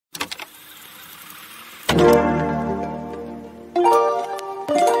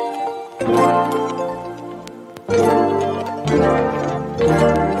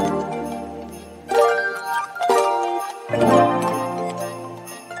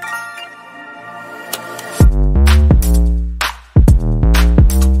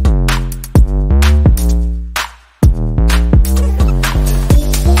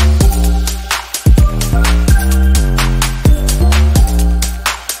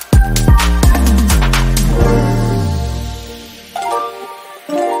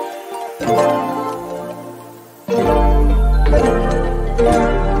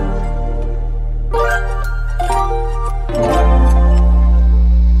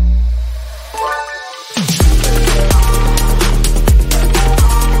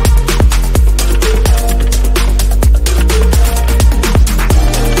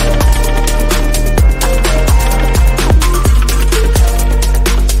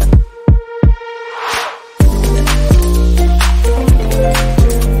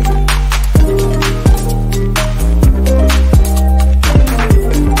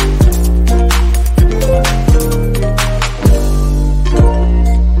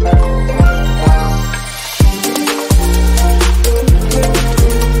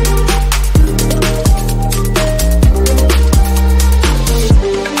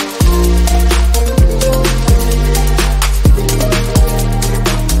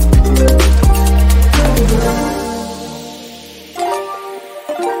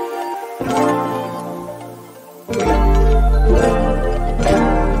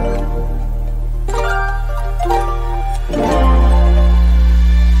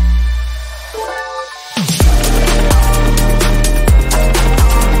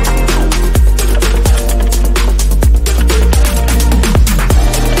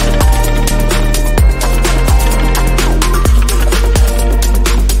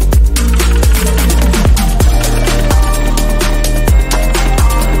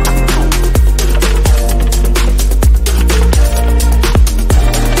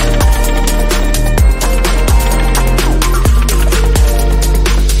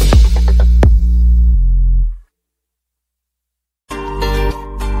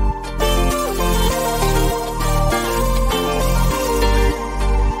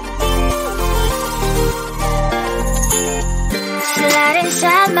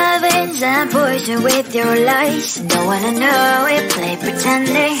inside my veins and poison with your lies. Don't wanna know it, play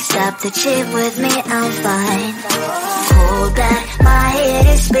pretending. Stop the chip with me, I'm fine. Hold that, my head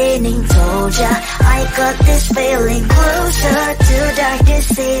is spinning. Told ya, I got this feeling closer to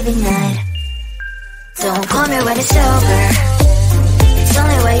darkest evening night. Don't call me when it's over. It's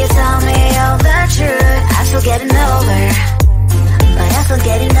only when you tell me all the truth. I'm still getting over, but I'm still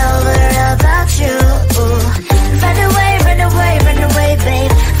getting over about you. Run away, run away, run away,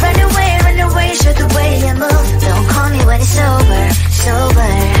 babe. Run away, show the way you move. Don't call me when it's over,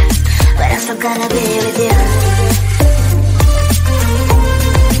 sober, but I'm still gonna be with you.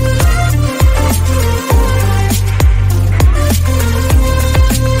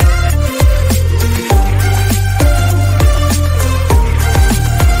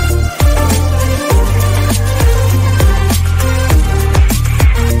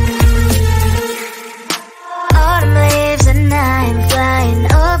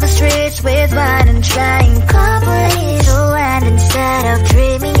 With wine and trying properly to land instead of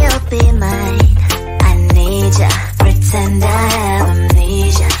dreaming you'll be mine. I need ya, pretend I have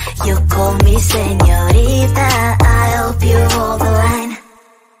amnesia. You call me señorita, I hope you hold the line.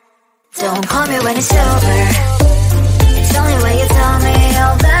 Don't call me when it's over. It's only when you tell me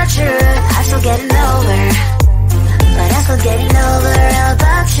all the truth. I'm still getting over, but I'm still getting over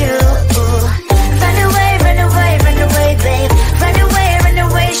about you. Run away, run away, run away, babe. Run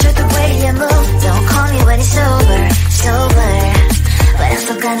away, show the way you move. Don't call me when it's over, sober, but I'm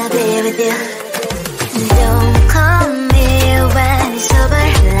still gonna be with you. Don't call me when it's over.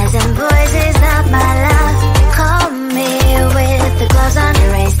 Lies and boys is not my love. Call me with the gloves on.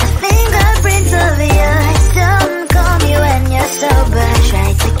 Erase the fingerprints of your eyes. Don't call me when you're sober. Try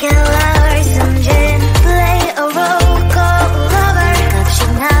to get lower, some gin, play a role, call lover. Cup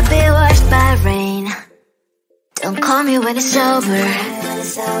should not be washed by rain. Don't call me when it's over.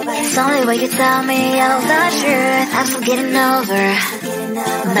 It's only when you tell me all the truth. I'm still getting over,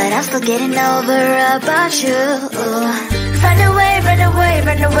 but I'm still getting over about you. Run away, run away,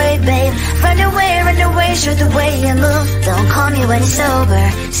 run away, babe. Run away, show the way you move. Don't call me when it's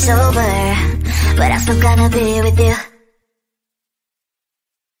over, sober, but I'm still gonna be with you.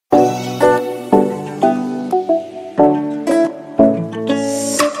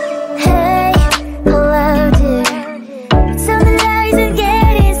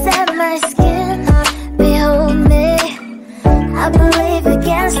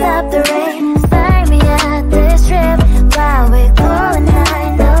 Stop the rain, find me at this trip while we're calling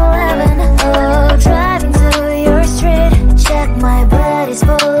 911. Oh, driving to your street, check my body's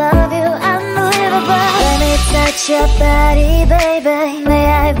full of you, unbelievable. Let me touch your body, baby. May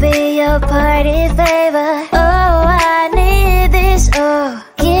I be your party favor? Oh, I need this. Oh,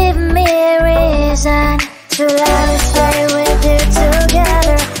 give me a reason to let us stay with you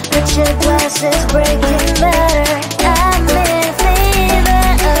together. But your glass is breaking better. I'm in fever.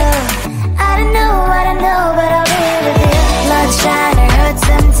 I don't know, but I'll be with you. Blood's trying to hurt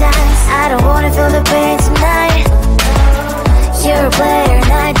sometimes. I don't wanna feel the pain tonight. You're a player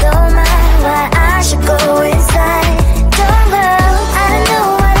and I don't mind why I should go inside. Don't go. I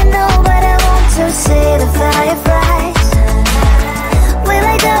don't know, but I want to see the fireflies. Will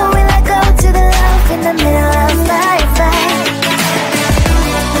I go to the love in the middle of firefight?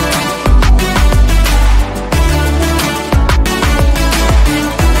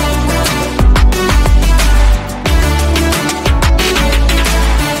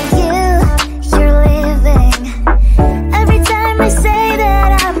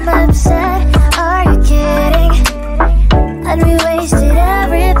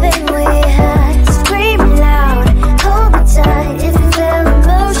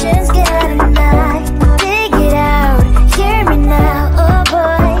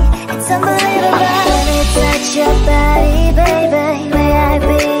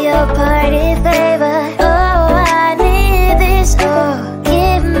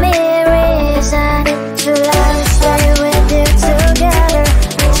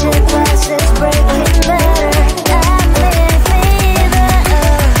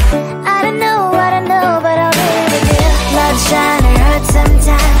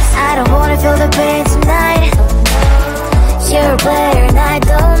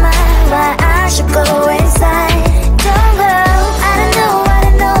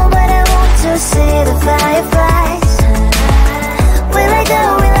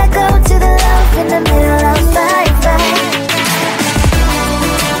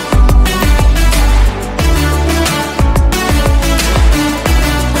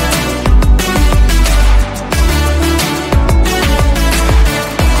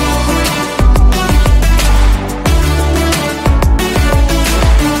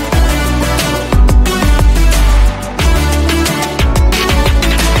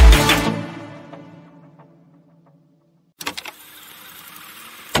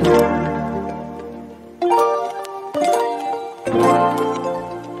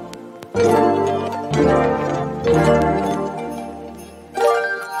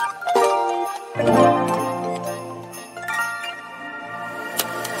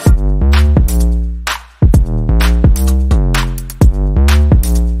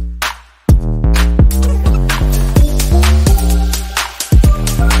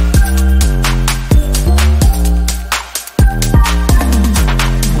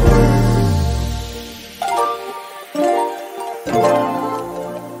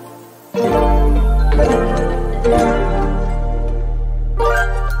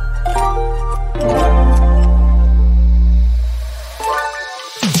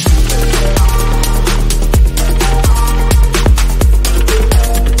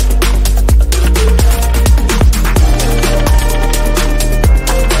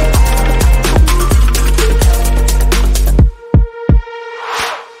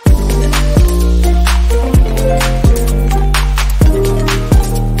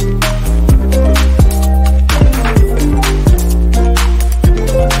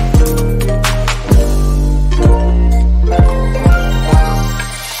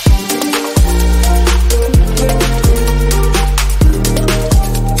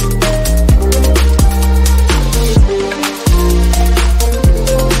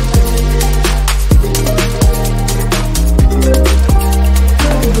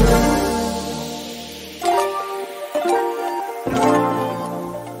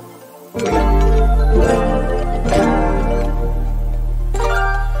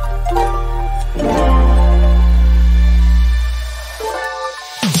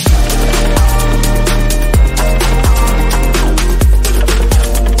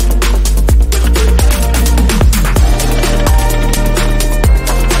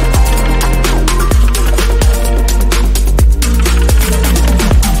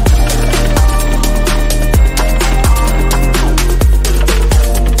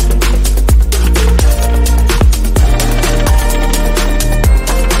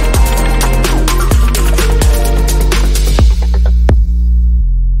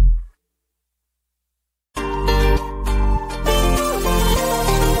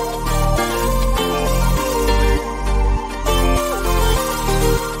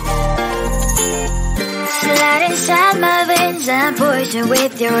 poison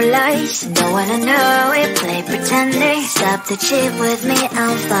with your lies. Don't wanna know it, play pretending. Stop the cheat with me,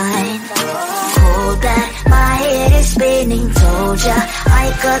 I'm fine. Hold that, my head is spinning. Told ya, I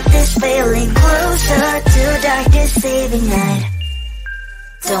got this feeling closer to dark deceiving night.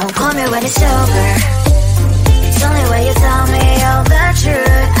 Don't call me when it's over. It's only when you tell me all the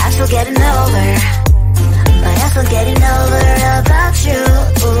truth. I'm still getting over, but I'm still getting over about you.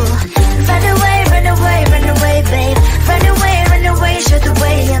 Run away, run away, run away, babe. Run away, show the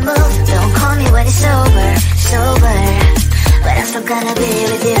way you move. Don't call me when it's over, sober, but I'm still gonna be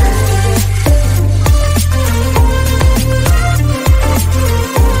with you.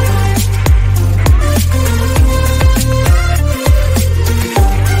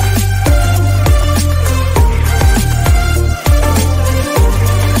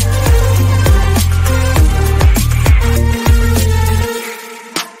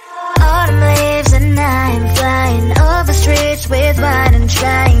 With wine and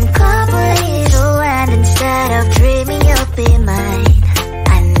trying complete land instead of dreaming you'll be mine.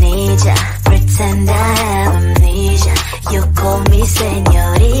 I need ya, pretend I have amnesia. You call me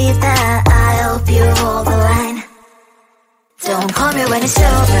señorita, I hope you hold the line. Don't call me when it's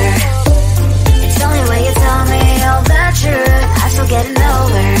over. It's only when you tell me all the truth. I'm still getting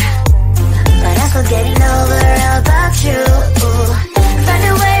over, but I'm still getting over about you. Run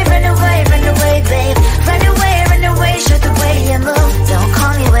away, run away, run away, babe. Run away, show the way you move. Don't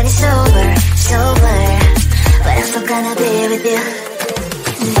call me when it's over, sober, but I'm still gonna be with you.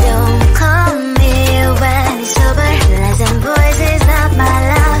 Don't call me when it's over. Lies and boys is not my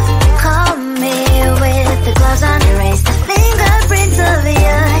love. Call me with the gloves on. Erase the fingerprints of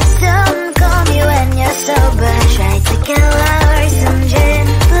yours. Don't call me when you're sober. Try to kill our some gin.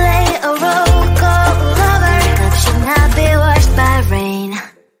 Play a role, call lover. Cup should not be washed by rain.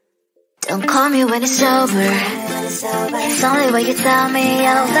 Don't call me when it's over. It's only when you tell me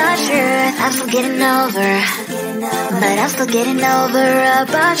all the truth. I'm still getting over, but I'm still getting over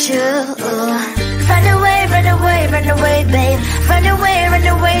about you. Run away, run away, run away, babe. Run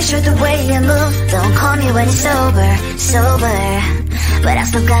away, show the way you move. Don't call me when it's over, sober, but I'm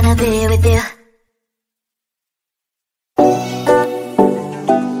still gonna be with you.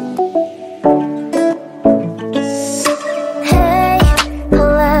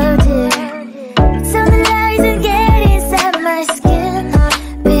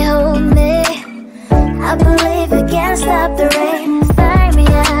 Stop the rain, find me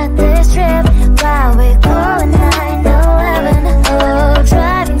at this trip while we calling 911. Oh,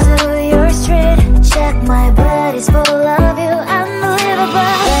 driving to your street, check my body's full of you,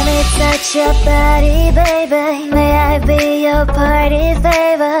 unbelievable. Let me touch your body, baby. May I be your party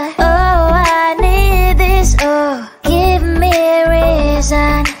favor? Oh, I need this. Oh, give me a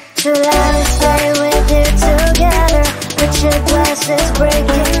reason to let me stay with you together. Put your glasses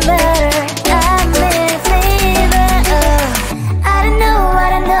breaking better. I'm in fever. I don't know,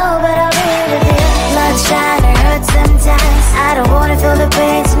 but I'll be with you. Love trying to hurt sometimes. I don't wanna feel the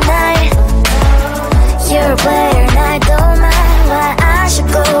pain tonight. You're a player and I don't mind why I should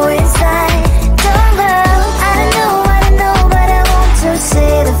go inside.